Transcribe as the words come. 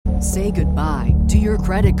Say goodbye to your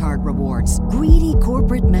credit card rewards. Greedy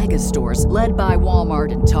corporate mega stores, led by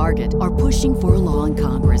Walmart and Target, are pushing for a law in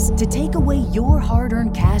Congress to take away your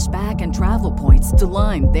hard-earned cash back and travel points to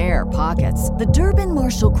line their pockets. The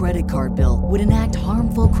Durbin-Marshall credit card bill would enact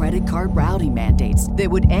harmful credit card routing mandates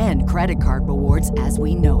that would end credit card rewards as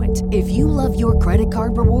we know it. If you love your credit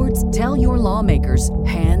card rewards, tell your lawmakers,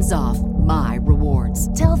 hands off my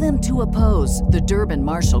rewards. Tell them to oppose the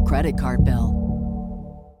Durbin-Marshall credit card bill.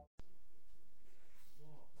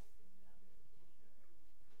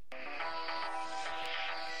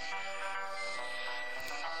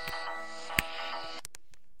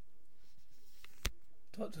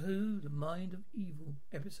 Doctor Who, The Mind of Evil,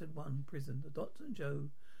 Episode 1, Prison. The Doctor and Joe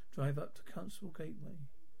drive up to Constable Gateway.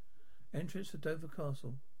 Entrance to Dover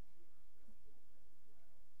Castle.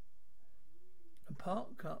 And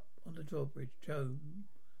park up on the drawbridge. Joe,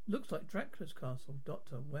 looks like Dracula's castle.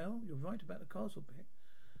 Doctor, well, you're right about the castle bit.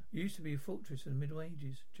 It used to be a fortress in the Middle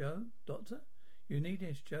Ages. Joe, Doctor, you need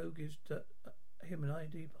this. Joe gives him an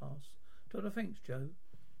ID pass. Doctor, thanks, Joe.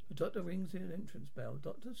 The Doctor rings the entrance bell.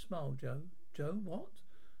 Doctor, smile, Joe. Joe, what?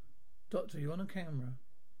 Doctor, you're on a camera.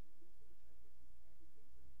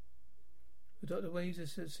 The Doctor waves at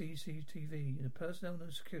CCTV. In the personnel in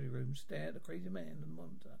the security room, stare at the crazy man on the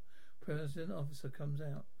monitor. President officer comes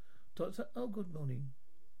out. Doctor, oh, good morning.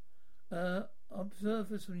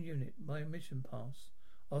 Observers from unit, my mission pass.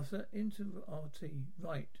 Officer, into RT.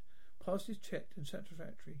 Right. Pass is checked and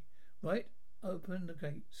satisfactory. Right, open the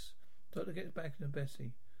gates. Doctor gets back in the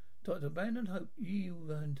Bessie. Doctor, abandon hope ye will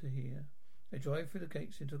learn to hear. They drive through the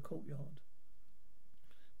gates into a courtyard.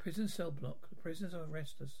 Prison cell block. The prisoners are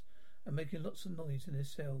restless and making lots of noise in their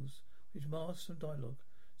cells, which masks some dialogue.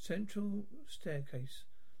 Central staircase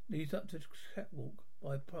leads up to the catwalk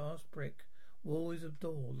by past brick. Wall is a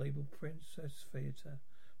door labelled Princess Theatre.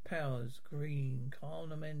 Powers, Green, calm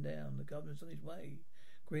the men down. The governor's on his way.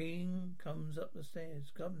 Green comes up the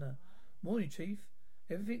stairs. Governor, morning, Chief.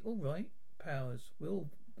 Everything all right? Powers, will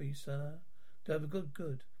be, sir. Dover,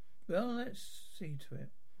 good. Well, let's see to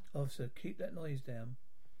it. Officer, keep that noise down.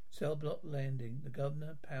 Cell block landing. The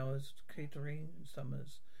governor, Powers, Catering, and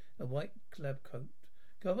Summers. A white lab coat.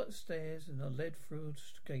 Go upstairs and are led through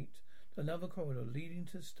a gate to another corridor leading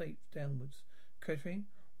to the state downwards. Catering,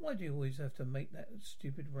 why do you always have to make that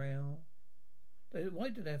stupid row? Why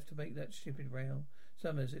do they have to make that stupid row?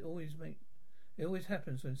 Summers, it always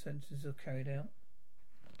happens when sentences are carried out.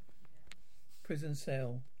 Prison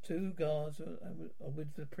cell. 2 guards are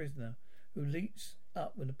with the prisoner, who leaps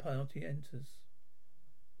up when the party enters.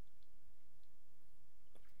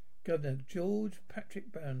 Governor, George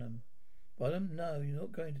Patrick Barnum. Barnum, no, you're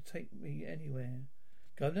not going to take me anywhere.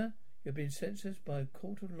 Governor, you've been sentenced by a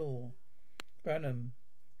court of law. Barnum,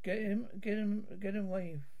 get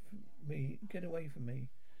away from me.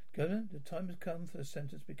 Governor, the time has come for the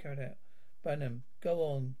sentence to be carried out. Barnum, go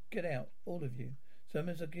on, get out, all of you.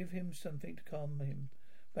 Summers, I'll give him something to calm him.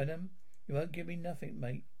 Barnum, you won't give me nothing,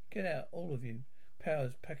 mate. Get out, all of you.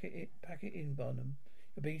 Powers, pack it in, Barnum.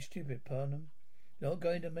 You're being stupid, Barnum. You're not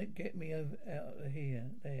going to get me out of here.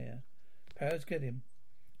 There. Powers, get him.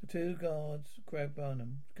 The 2 guards grab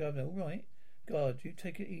Barnum. Governor, all right. Guard, you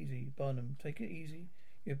take it easy. Barnum, take it easy.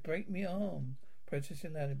 You break me arm.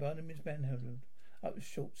 Protesting loudly, Barnum is manhandled up the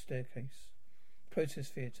short staircase.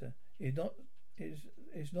 Protest theatre. It's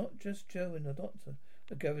not just Joe and the Doctor.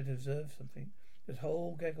 The governor observes something. There's a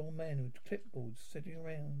whole gaggle of men with clipboards sitting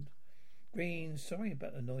around. Green, sorry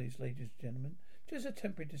about the noise, ladies and gentlemen. Just a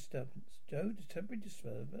temporary disturbance. Joe, the temporary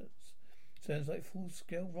disturbance sounds like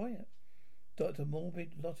full-scale riot. Doctor,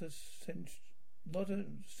 morbid, lot of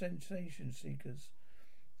sensation seekers.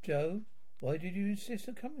 Joe, why did you insist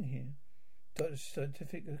on coming here? Doctor,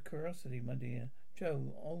 scientific curiosity, my dear.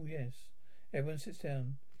 Joe, oh yes. Everyone sits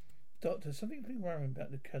down. Doctor, something's been worrying about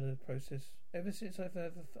the colour process ever since I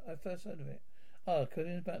first heard of it.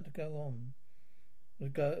 Coloring is about to go on. The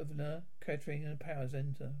governor, Catering, and Powers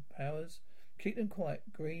enter. Powers, keep them quiet.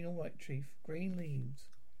 Green, all right, Chief. Green leaves.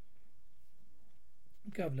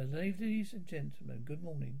 Governor, ladies and gentlemen, good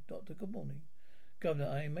morning. Doctor, good morning. Governor,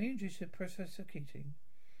 I may introduce you to Professor Keating,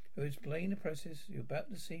 who will explain the process you're about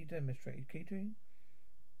to see demonstrated.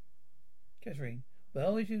 Catering,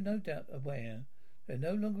 well, as you're no doubt aware, they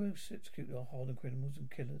no longer execute hardened criminals and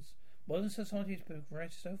killers. Modern society has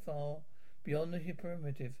progressed so far beyond the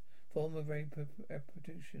primitive form of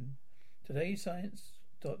reproduction. Today's science,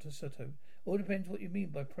 Dr. Soto, all depends what you mean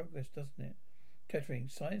by progress, doesn't it? Catering,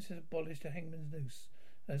 science has abolished the hangman's noose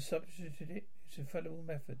and substituted its infallible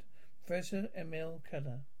method. Professor M.L.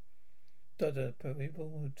 Keller. Doctor, people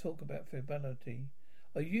will talk about fidelity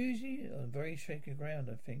are usually on very shaky ground,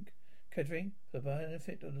 I think. Kettering, for the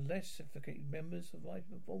benefit of the less sophisticated members of my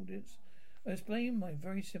audience, I explain my in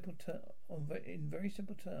very simple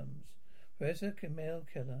terms. Professor Camille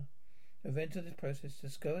Keller, who invented this process,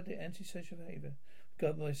 discovered the antisocial behavior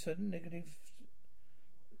governed by certain negative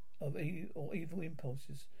or evil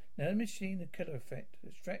impulses. Now the machine, the Keller effect,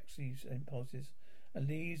 extracts these impulses and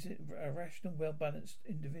leaves a rational, well-balanced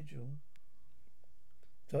individual.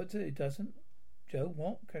 Doctor, it doesn't. Joe,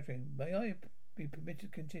 what? Kettering, may I be permitted to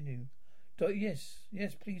continue? Doctor, yes,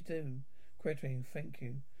 please do. Kettering, thank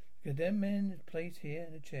you. The condemned man is placed here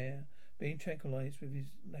in a chair, being tranquilized with his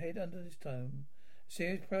head under his dome. A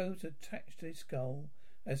series of probes attached to his skull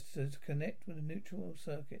as to connect with the neutral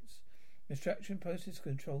circuits. The extraction process is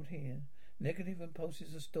controlled here. Negative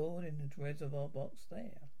impulses are stored in the reservoir box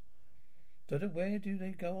there. Doctor, where do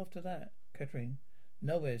they go after that? Kettering,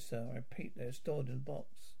 nowhere, sir. I repeat, they are stored in a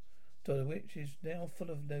box. Doctor, which is now full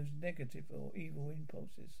of those negative or evil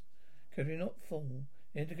impulses. Kettering, not full.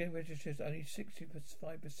 The indicator registers only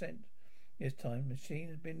 65% this time. The machine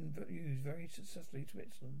has been used very successfully in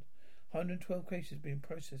Switzerland. 112 cases have been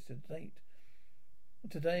processed to date.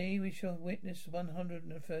 Today we shall witness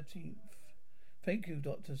 113th. Thank you,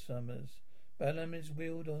 Dr. Summers. Balaam is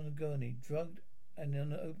wheeled on a gurney, drugged and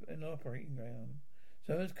on an operating ground.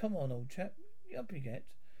 Summers, come on, old chap. Up you get.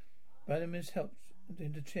 Balaam is helped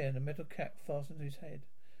into the chair and a metal cap fastened to his head.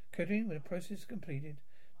 Kettering, when the process is completed,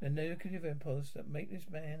 the negative impulse that make this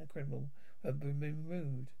man a criminal have been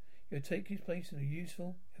removed. He will take his place in a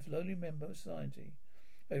useful, if lowly member of society.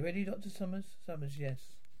 Are you ready, Dr. Summers? Summers,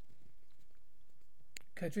 yes.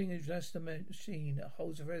 Kettering adjusts the machine that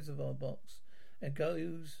holds the reservoir box and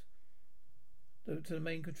goes to the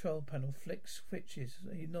main control panel, flicks switches.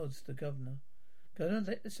 He nods to the governor. Governor,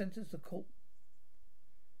 let the sentence of the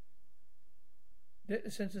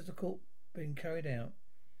court being carried out.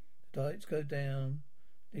 The lights go down,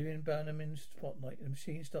 leaving Barnum in the spotlight. The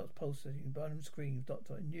machine starts pulsating. Barnum screams,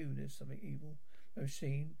 Doctor, I knew there's something evil. The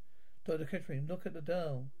machine. Dr. Kettering, look at the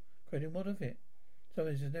dial. Kettering, what of it?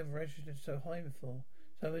 Summers has never registered so high before.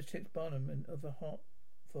 Summers checks Barnum and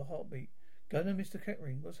for a heartbeat. Governor, Mr.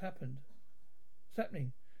 Kettering, what's happened? What's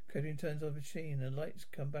happening? Kettering turns off the machine and the lights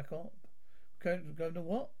come back up. Governor,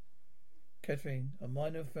 what? Kettering, a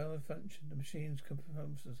minor malfunction. The machine's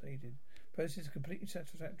compensated. Process is completely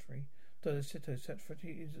satisfactory. Dr. Cito,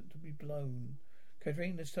 satisfactory is to be blown.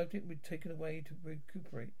 Kettering, the subject will be taken away to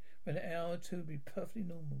recuperate. In an hour or two will be perfectly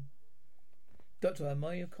normal. Doctor, am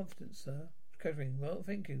I your confidence, sir? Kettering, well,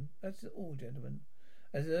 thank you. That's all, gentlemen.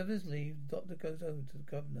 As the others leave, the doctor goes over to the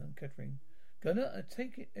governor and Kettering. Governor, I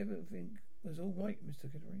take it everything was all right,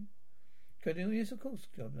 Mr. Kettering. Kettering, yes, of course,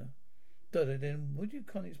 Governor. Doctor, then would you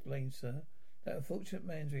kindly explain, sir, that unfortunate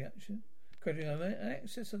man's reaction? Kettering, I'm in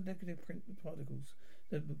excess of negative print particles.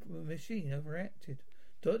 The machine overreacted.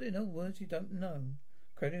 Doctor, in other words, you don't know.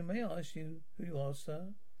 Kettering, may I ask you who you are,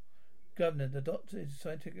 sir? Governor, the doctor is a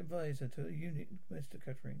scientific advisor to the unit, Mr.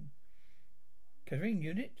 Kettering. Kettering,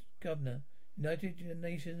 unit? Governor, United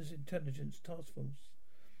Nations Intelligence Task Force.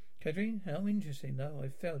 Kettering, how interesting. No, I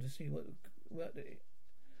failed to see what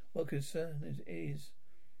concern it is.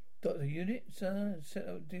 Doctor, unit, sir, set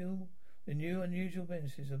up a deal with new unusual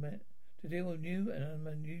menaces to deal with new and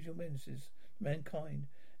unusual menaces to mankind.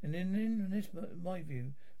 And in this, my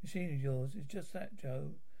view, machine of yours is just that,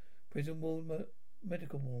 Joe. Prison ward,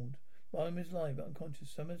 medical ward. Barnum is live but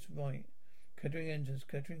unconscious. Summers right. Kettering enters.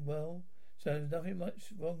 Kettering, well, so there's nothing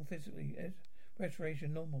much wrong physically.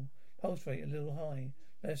 Respiration normal. Pulse rate a little high.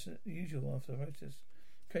 That's usual after process.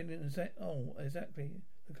 Kettering, exactly.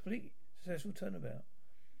 A complete successful turnabout.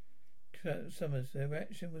 Summers, their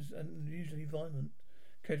reaction was unusually violent.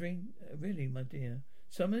 Kettering, really, my dear.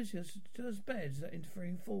 Summers, you're still as bad as that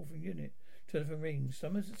interfering fall from unit. Telephone rings.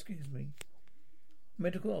 Summers, excuse me.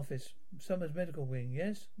 Medical office. Summers medical wing.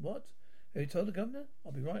 Yes? What? Have you told the governor?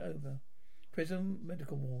 I'll be right over. Prison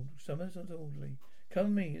medical ward. Summers, not orderly.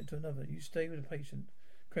 Come with me to another. You stay with the patient.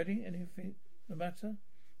 Kettering, anything the matter?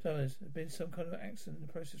 Summers, there's been some kind of accident in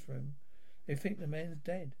the process room. They think the man's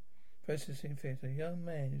dead. Processing theatre. A young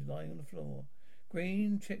man is lying on the floor.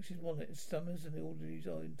 Green checks his wallet as Summers and the orderlies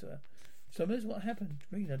enter. Summers, what happened?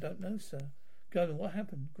 Green, I don't know, sir. Governor, what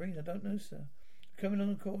happened? Green, I don't know, sir. Coming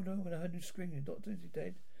along the corridor when I heard him screaming. Doctor, is he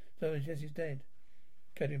dead? Summers, yes, he's dead.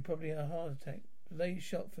 Kettering, probably a heart attack. Delayed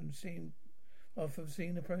shot from seeing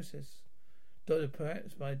the process. Doctor,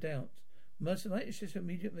 perhaps by doubt. Must I just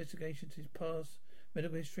immediate investigation to his past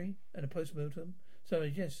medical history and a post-mortem?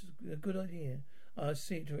 Summers, yes, a good idea. I'll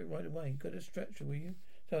see to it right away. Got a stretcher, will you?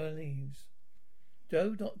 Summers leaves.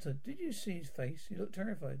 Joe, doctor, did you see his face? He looked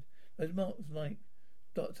terrified. Those marks like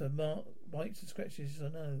Doctor Mark bites and scratches, I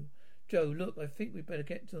know. Joe, look, I think we'd better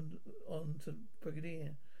get on to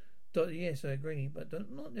Brigadier. Doctor, yes, I agree, but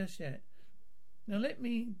not just yet. Now let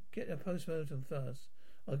me get a post-mortem first.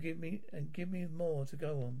 Give me more to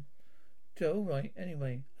go on. Joe, all right.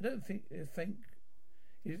 Anyway, I don't think you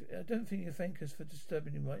thank us for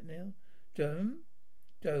disturbing him right now. Joe,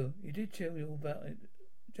 he did tell you all about it.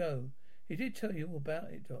 Joe, he did tell you all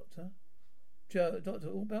about it, Doctor. Joe, Doctor,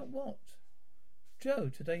 all about what? Joe,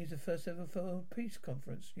 today is the first ever photo peace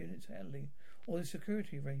conference. Units handling all the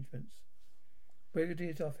security arrangements.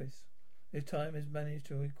 Brigadier's office. This time has managed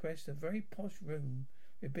to request a very posh room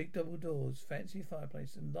with big double doors, fancy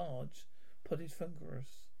fireplace, and large potted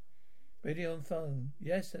fungus. Radio on phone.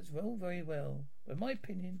 Yes, that's very well. But in my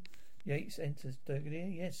opinion, Yates enters. Brigadier,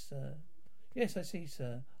 yes, sir. Yes, I see,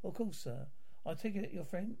 sir. Of course, sir. I take it your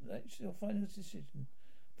friend. That's your final decision.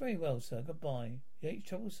 Very well, sir. Goodbye. Yates,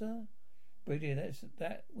 trouble, sir? Brigadier,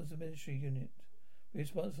 that was the military unit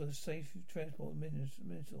responsible for the safe transport of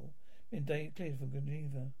missile been cleared from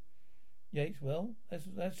Geneva. Yates, well,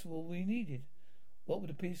 that's all we needed. What with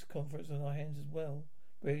the peace conference on our hands as well?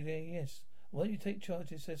 Brigadier, yes. Why don't you take charge of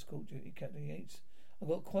this escort duty, Captain Yates? I've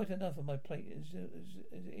got quite enough on my plate as it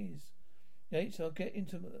is. Yates, I'll get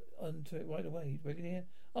onto it right away. Brigadier,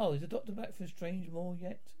 is the doctor back from Strangemore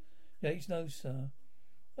yet? Yates, no, sir.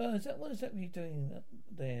 What is that be doing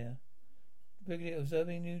there? Brigadier,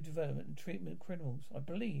 observing new development and treatment of criminals, I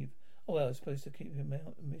believe. I was supposed to keep him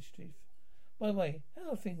out of mischief. By the way,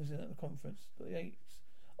 how are things at the conference? Yates,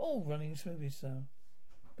 all running smoothly, sir.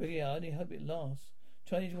 Brigadier, I only hope it lasts.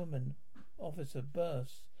 Chinese woman officer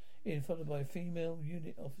bursts in, followed by female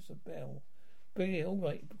unit officer Bell. Brigadier, all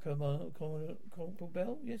right, Corporal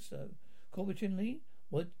Bell? Yes, sir. Corporal Chin Lee?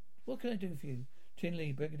 What can I do for you? Chin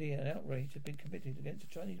Lee, Brigadier, an outrage has been committed against the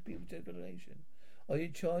Chinese People's Declaration. Are you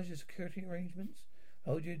in charge of security arrangements?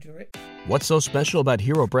 Hold you direct. What's so special about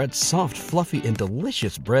Hero Bread's soft, fluffy, and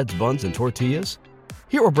delicious breads, buns, and tortillas?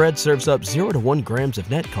 Hero Bread serves up 0 to 1 grams of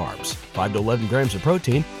net carbs, 5 to 11 grams of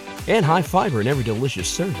protein, and high fiber in every delicious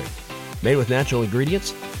serving. Made with natural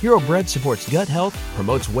ingredients, Hero Bread supports gut health,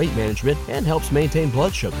 promotes weight management, and helps maintain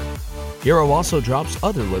blood sugar. Hero also drops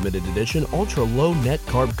other limited edition ultra-low net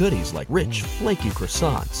carb goodies like rich, flaky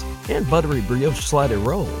croissants and buttery brioche slider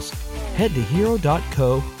rolls. Head to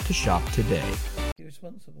hero.co to shop today.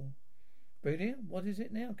 Irresponsible. Brigadier, what is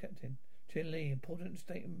it now, Captain? Chin Lee, important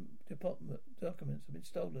state department documents have been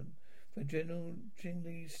stolen from General Chin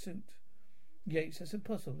Lee's suit. Yates, that's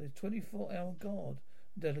impossible. There's 24-hour guard.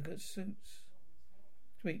 Delegate suits.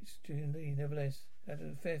 Tweets, Chin Lee, nevertheless, that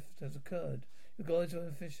a theft has occurred. Your guards are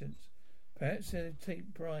inefficient. Perhaps they'll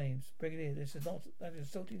take bribes. Brigadier, that is a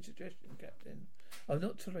salty suggestion, Captain. I will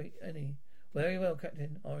not tolerate any. Very well,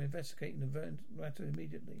 Captain. I'll investigate the matter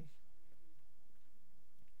immediately.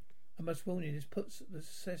 I must warn you, this puts the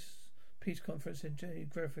peace conference in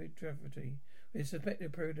jeopardy. We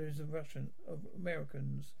suspected perpetrators of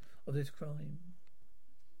Americans of this crime.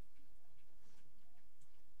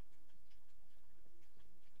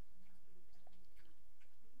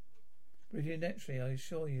 Brigadier, naturally, I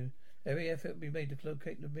assure you, every effort will be made to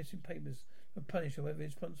locate the missing papers and punish whoever is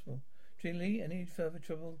responsible. Chin Lee, any further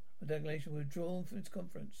trouble or declaration will withdraw from its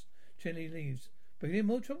conference. Chin Lee leaves. Brigadier,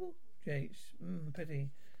 more trouble? Yates,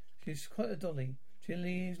 pity. She's quite a dolly. Chin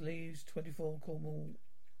Lee leaves 24 Cornwall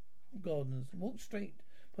Gardens. Walks straight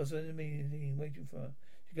past the enemy waiting for her.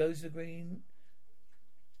 She goes to the green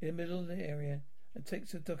in the middle of the area and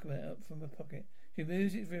takes a document out from her pocket. She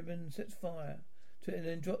moves its ribbon and sets fire to it and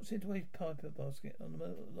then drops it into a paper basket. On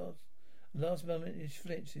the last moment, she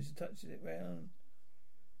flinches and touches it round.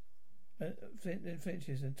 Then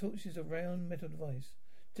flinches and touches a round metal device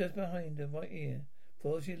just behind her right ear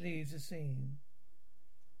before she leaves the scene.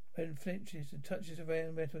 And flinches and touches a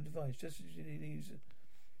round metal device just as she leaves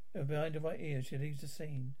behind her right ear. She leaves the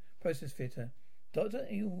scene. Process fitter. Doctor,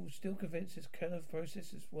 are you still convinced this kind of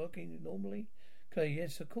process is working normally? Okay,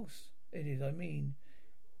 yes, of course it is. I mean,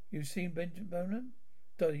 you've seen Benjamin Bonham?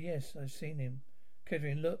 Doctor, yes, I've seen him.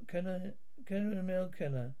 Catherine, look, Colonel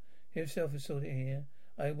Keller himself has sorted it here.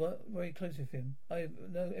 I work very close with him. I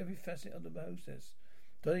know every facet of the process.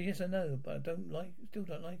 Doctor, yes, I know, but I still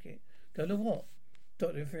don't like it. Don't know what?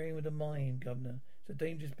 Doctor, interfering with the mind, Governor. It's a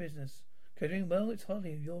dangerous business. Catherine, well, it's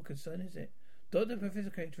hardly your concern, is it? Doctor, Professor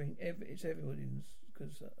Catherine, it's everybody's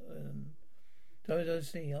concern. Thomas, I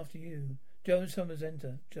see. After you. Joe and Summers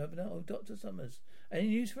enter. Governor, Dr. Summers. Any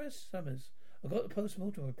news for us, Summers? I got the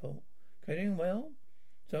post-mortem report. Catherine, well?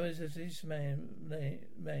 Summers says his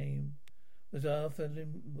name was Arthur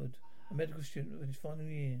Linwood, a medical student of his final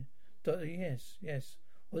year. Doctor, yes.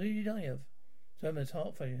 What did he die of? Summers,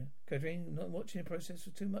 heart failure. Catherine, not watching the process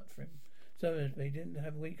was too much for him. Summers, but he didn't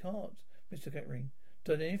have a weak heart, Mr. Kettering.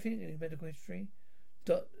 Done anything in his medical history?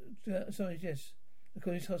 Summers, yes.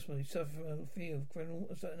 According to hospital, he suffered from a fear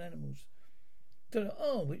of certain animals.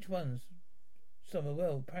 Oh, which ones? Some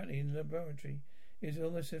well, apparently in the laboratory. He was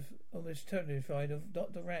almost terrified of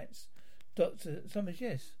Dr. Rats. Dr. Summers,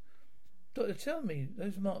 yes. Doctor, tell me,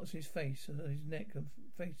 those marks on his face, his neck,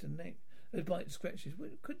 face and neck, those bite scratches,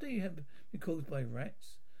 could they have been caused by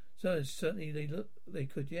rats? So certainly they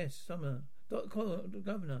could, yes. Doctor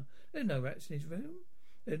Governor, there are no rats in his room.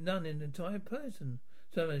 There are none in the entire person.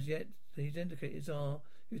 Summers, yet his indicators are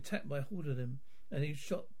he was attacked by a horde of them, and the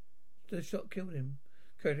shot killed him.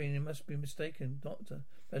 Kettering, you must be mistaken, Doctor.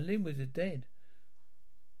 But Lynn was dead.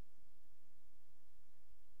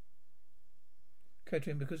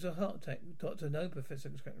 Kettering, because of a heart attack. Doctor, no, Professor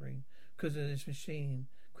Kettering, because of this machine.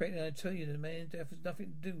 Kettering, I tell you, the man's death has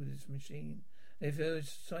nothing to do with this machine. If there was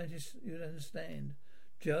a scientist, you'd understand.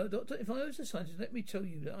 Joe, Doctor, if I was a scientist, let me tell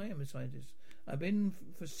you that I am a scientist. I've been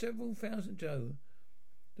for several thousand, Joe.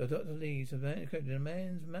 The doctor leaves. The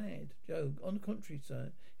man's mad. Joe, on the contrary,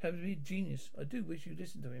 sir, he happens to be a genius. I do wish you'd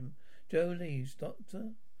listen to him. Joe leaves.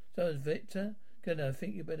 Doctor? So is Victor? Governor, I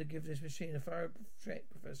think you better give this machine a thorough check,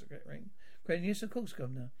 Professor Kettering. Yes, of course,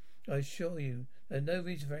 Governor. I assure you, there's no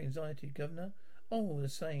reason for anxiety, Governor. All the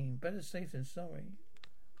same, better safe than sorry.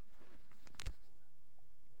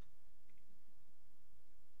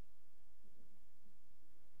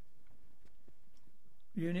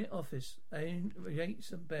 Unit office.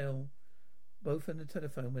 Yates and Bell, both on the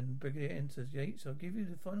telephone when Brigadier enters. Yates, I'll give you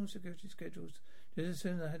the final security schedules just as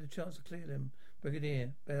soon as I had a chance to clear them.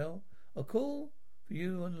 Brigadier. Bell, I'll call for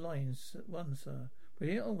you on lines 1, sir.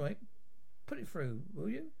 Brigadier, all right. Put it through, will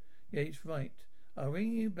you? Yates, right. I'll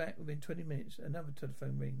ring you back within 20 minutes. Another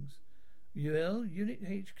telephone rings. UL, Unit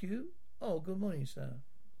HQ? Oh, good morning, sir.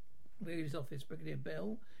 Brigadier's office. Brigadier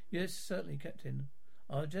Bell? Yes, certainly, Captain.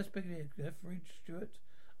 Just Brigadier Lethbridge Stewart.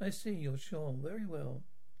 I see, you're sure. Very well.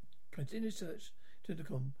 Continue search to the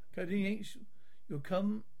com. Captain Yates, you'll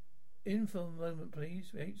come in for a moment,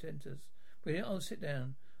 please. Yates enters. Brigadier, I'll sit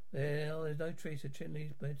down. There's no trace of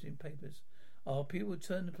Chinley's printing papers. Our people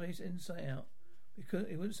turn the place inside out. Because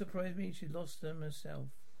it wouldn't surprise me if she lost them herself.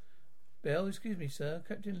 Bell, excuse me, sir.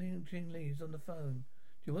 Captain Chinley is on the phone.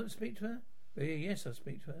 Do you want to speak to her? Brigadier, yes, I'll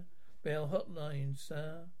speak to her. Bell, hotline,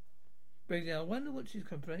 sir. Brigadier, I wonder what she's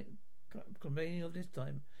complaining of this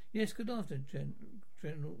time. Yes, good afternoon,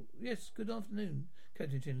 General. Yes, good afternoon,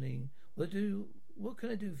 Captain Chinley. What can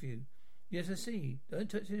I do for you? Yes, I see. Don't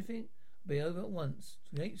touch anything. I'll be over at once.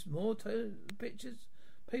 Yates, more pictures?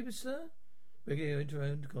 Papers, sir? Brigadier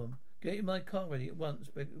intercom. Get my car ready at once.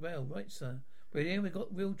 Well, right, sir. Brigadier, we've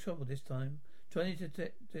got real trouble this time. 20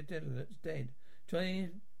 delegates dead. 20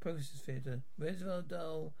 process theatre. Reservoir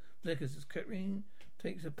dull flickers as Kettering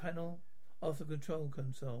takes a panel off the control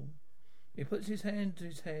console. He puts his hand to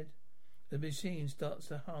his head. The machine starts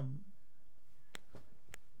to hum.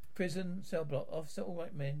 Prison cell block. Officer, all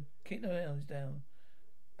right, men. Keep their arms down.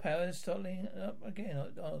 Powers starting up again,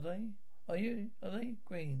 are they? Are they?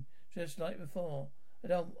 Green. Just like before. I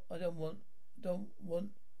don't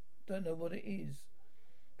know what it is.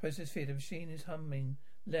 Process theatre. The machine is humming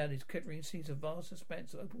loud as Kettering sees a vast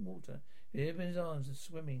expanse of open water. He opens his arms and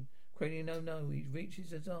swimming. Crane, no. He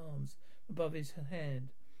reaches his arms above his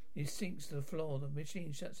hand. He sinks to the floor. The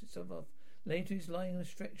machine shuts itself off. Later he's lying on a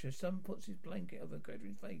stretcher. Someone puts his blanket over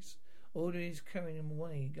Kettering's face. Order is carrying him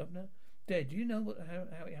away, Governor. Dead. Do you know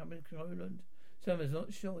how it happened in Poland? Summers,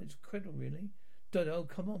 not sure. It's incredible, really. Oh,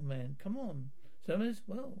 come on, man. Come on. Summers,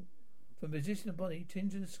 well, from position of body,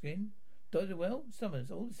 tinge of the skin. Doctor, well, Summers,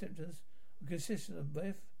 all the symptoms are consistent of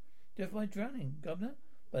death by drowning, Governor.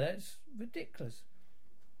 But that's ridiculous.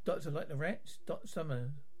 Doctor, like the rats? Dr. Summers.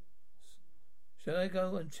 Shall I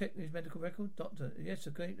go and check his medical record? Doctor, yes, a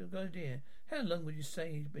good idea. How long would you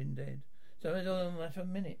say he's been dead? Summers, a matter of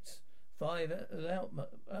minutes. 5 at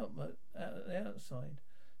the outside.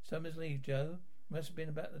 Summers leave, Joe. Must have been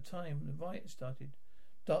about the time the riot started.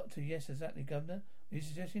 Doctor, yes, exactly, Governor. Are you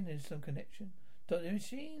suggesting there's some connection? Doctor, the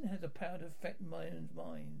machine has the power to affect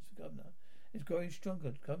minds, Governor. It's growing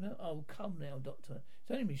stronger, Governor. Oh, come now, Doctor.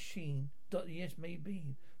 It's only a machine. Doctor, yes,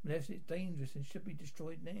 maybe. But it's dangerous and should be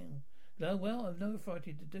destroyed now. No, well, I've no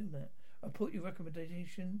authority to do that. I put your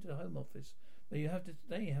recommendation to the Home Office, but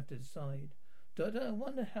they have to decide. Doctor, I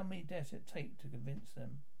wonder how many deaths it take to convince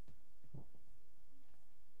them.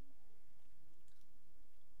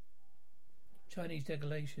 Chinese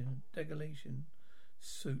degradation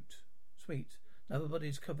suite. Another body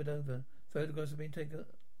is covered over. Photographs have been taken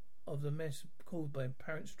of the mess caused by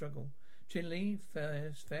apparent struggle. Chinley,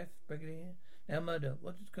 theft, Brigadier. Now murder.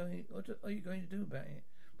 What are you going to do about it?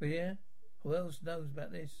 Brigadier, Who else knows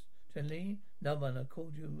about this? Chen Li? No one. I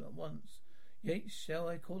called you at once. Yates, shall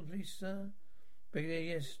I call the police, sir?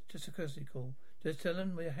 Brigadier, yes, just a courtesy call. Just tell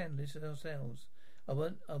them we'll handle this ourselves. I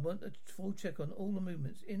want a full check on all the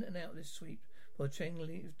movements in and out of this suite for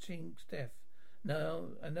Ching's death.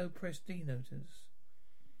 No, and no press D notice.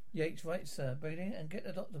 Yates, right, sir. Brigadier, and get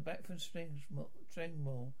the doctor back from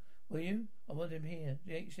Strangmore. Will you? I want him here.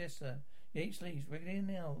 Yates, yes, sir. Yates leaves. Brigadier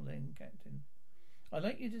now, then, Captain. I'd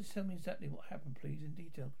like you to tell me exactly what happened, please, in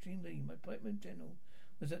detail. Jean Lee, my appointment general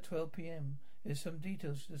was at 12 p.m. There's some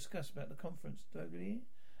details to discuss about the conference, Brigadier.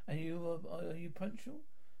 And are you punctual?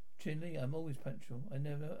 Chin Lee, I'm always punctual.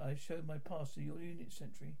 I showed my pass to your unit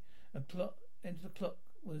sentry, and the clock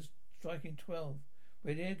was striking 12.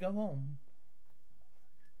 Brigadier, go on.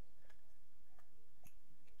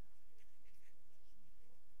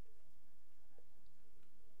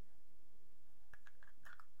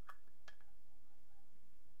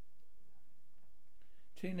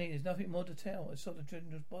 Chin Lee, there's nothing more to tell. I saw the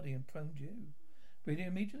general's body and prone you. Brigadier,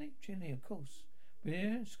 immediately? Chin Lee, of course.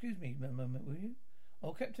 Brigadier, excuse me a moment, will you?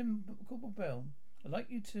 Oh, Captain Corporal Bell, I'd like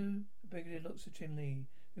you to... The Brigadier looks at Chin Lee,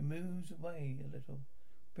 who moves away a little.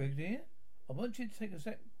 Brigadier, I want you to take a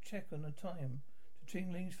check on the time to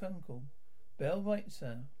Chin Lee's phone call. Bell, right,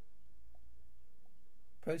 sir.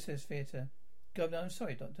 Process theatre. Governor, I'm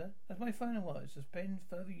sorry, Doctor. That's my final word. Suspend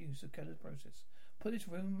further use of Keller's process. Put this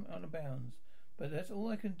room out of bounds. But that's all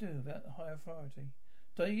I can do without the higher authority.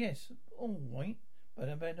 Doctor, yes, all right. But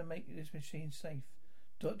I better make this machine safe.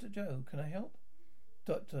 Dr. Joe, can I help?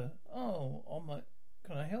 Doctor,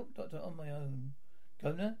 can I help? Doctor, on my own.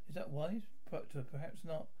 Governor, is that wise? Doctor, perhaps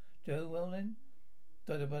not. Joe, well then?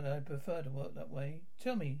 Doctor, but I prefer to work that way.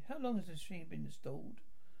 Tell me, how long has the machine been installed?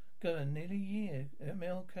 Governor, nearly a year.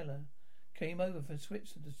 M.L. Keller came over from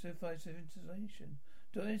Switzerland to supervise the installation.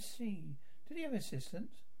 Do I see? Did he have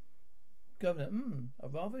assistants? Governor, a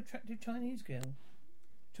rather attractive Chinese girl.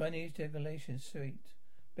 Chinese delegation suite.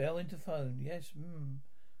 Bell interphone. Yes,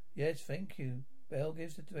 Yes, thank you. Bell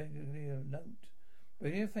gives the Brigadier a note.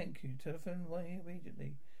 Brigadier, thank you. Telephone away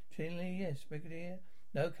immediately. Chin Lee, yes. Brigadier?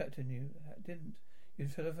 No, Captain, you didn't. You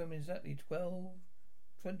telephoned exactly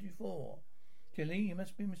 12:24. Chin Lee, you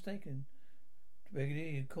must be mistaken. Brigadier,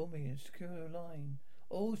 you called me a secure line.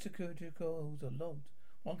 All security calls are logged.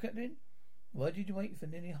 One, Captain? Why did you wait for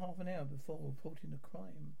nearly half an hour before reporting the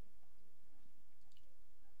crime?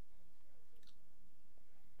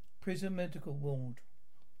 Prison medical ward.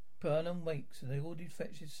 Barnum wakes and the orderly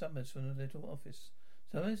fetches Summers from the little office.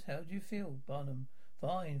 Summers, how do you feel? Barnum,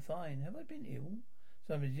 fine. Have I been ill?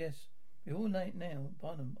 Summers, yes. You're all late now.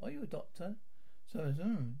 Barnum, are you a doctor? Summers,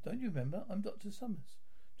 don't you remember? I'm Dr. Summers.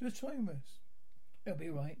 Just try and rest. It'll be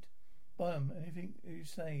right. Barnum, anything you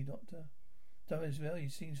say, Doctor? Summers, well, he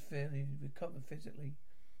seems fairly recovered physically.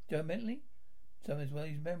 Joe, mentally? Summers, well,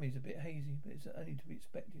 his memory's a bit hazy, but it's only to be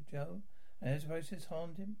expected, Joe. And has the process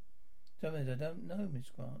harmed him? Summers, I don't know,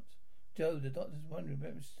 Miss Grant. Joe, the doctor's wondering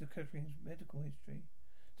about Mr. Kettering's medical history.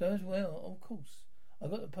 Summers, well, of course. I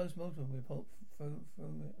got the post-mortem report through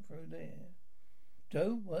there.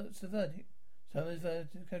 Joe, what's the verdict? Summers,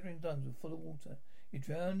 Kettering's lungs were full of water. He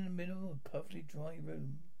drowned in the middle of a perfectly dry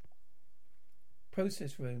room.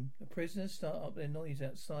 Process room. The prisoners start up their noise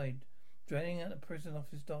outside, draining out the prison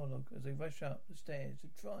office dialogue as they rush up the stairs to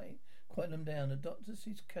try quiet them down. The doctor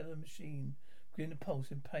sees Keller's machine begin to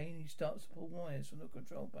pulse. In pain, he starts to pull wires from the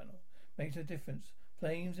control panel. Makes a difference.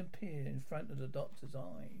 Flames appear in front of the doctor's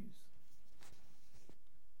eyes.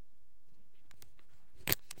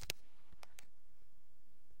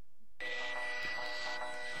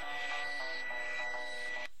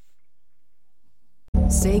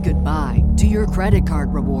 Say goodbye to your credit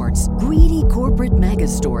card rewards. Greedy corporate mega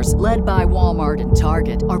stores, led by Walmart and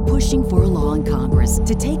Target, are pushing for a law in Congress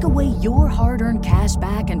to take away your hard-earned cash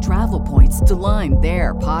back and travel points to line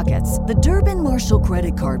their pockets. The Durbin-Marshall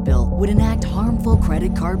credit card bill would enact harmful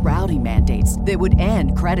credit card routing mandates that would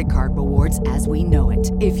end credit card rewards as we know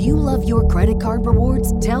it. If you love your credit card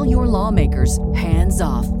rewards, tell your lawmakers, hands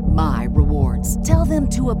off my rewards. Tell them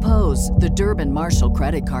to oppose the Durbin-Marshall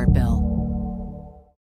credit card bill.